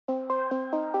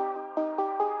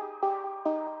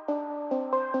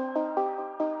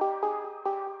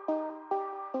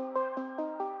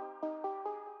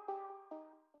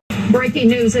Breaking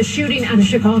news, a shooting at a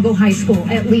Chicago high school.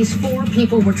 At least 4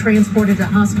 people were transported to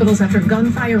hospitals after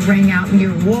gunfire rang out near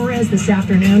Juarez this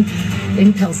afternoon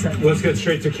in Pilsen. Let's get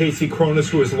straight to Casey Cronus,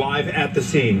 who is live at the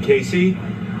scene. Casey?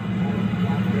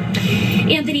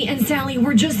 Anthony and Sally,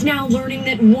 we're just now learning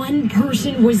that 1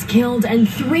 person was killed and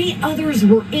 3 others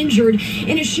were injured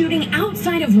in a shooting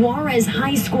outside of Juarez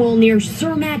High School near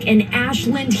Cermak and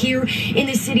Ashland here in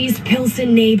the city's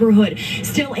Pilsen neighborhood.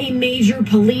 Still a major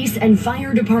police and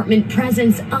fire department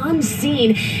presence on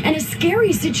scene and a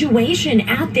scary situation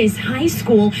at this high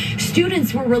school.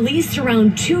 Students were released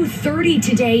around 2:30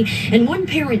 today, and one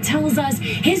parent tells us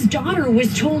his daughter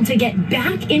was told to get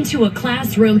back into a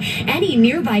classroom, any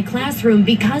nearby classroom,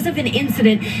 because of an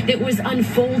incident that was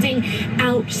unfolding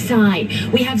outside.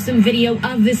 We have some video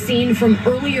of the scene from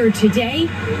earlier today.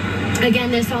 Again,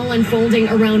 this all unfolding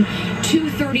around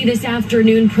 2:30 this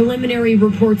afternoon. Preliminary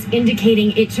reports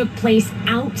indicating it took place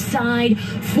outside.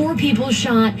 4 people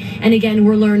shot. And again,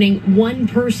 we're learning 1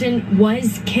 person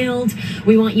was killed.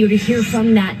 We want you to hear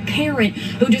from that parent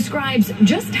who describes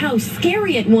just how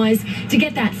scary it was to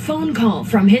get that phone call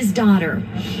from his daughter.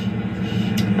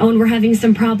 Oh, and we're having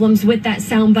some problems with that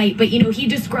soundbite. But, you know, he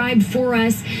described for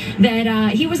us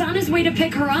that he was on his way to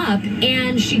pick her up,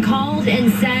 and she called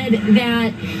and said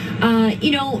that, you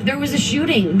know, there was a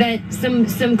shooting, that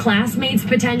some classmates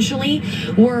potentially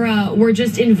were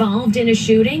just involved in a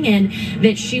shooting, and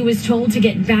that she was told to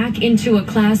get back into a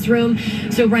classroom.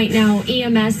 So right now,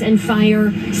 EMS and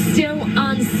fire still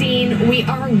on scene. We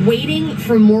are waiting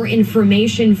for more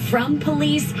information from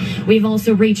police. We've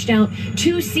also reached out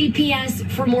to CPS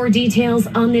for more details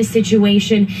on this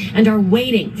situation and are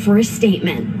waiting for a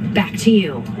statement. Back to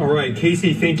you. All right,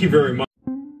 Casey, thank you very much.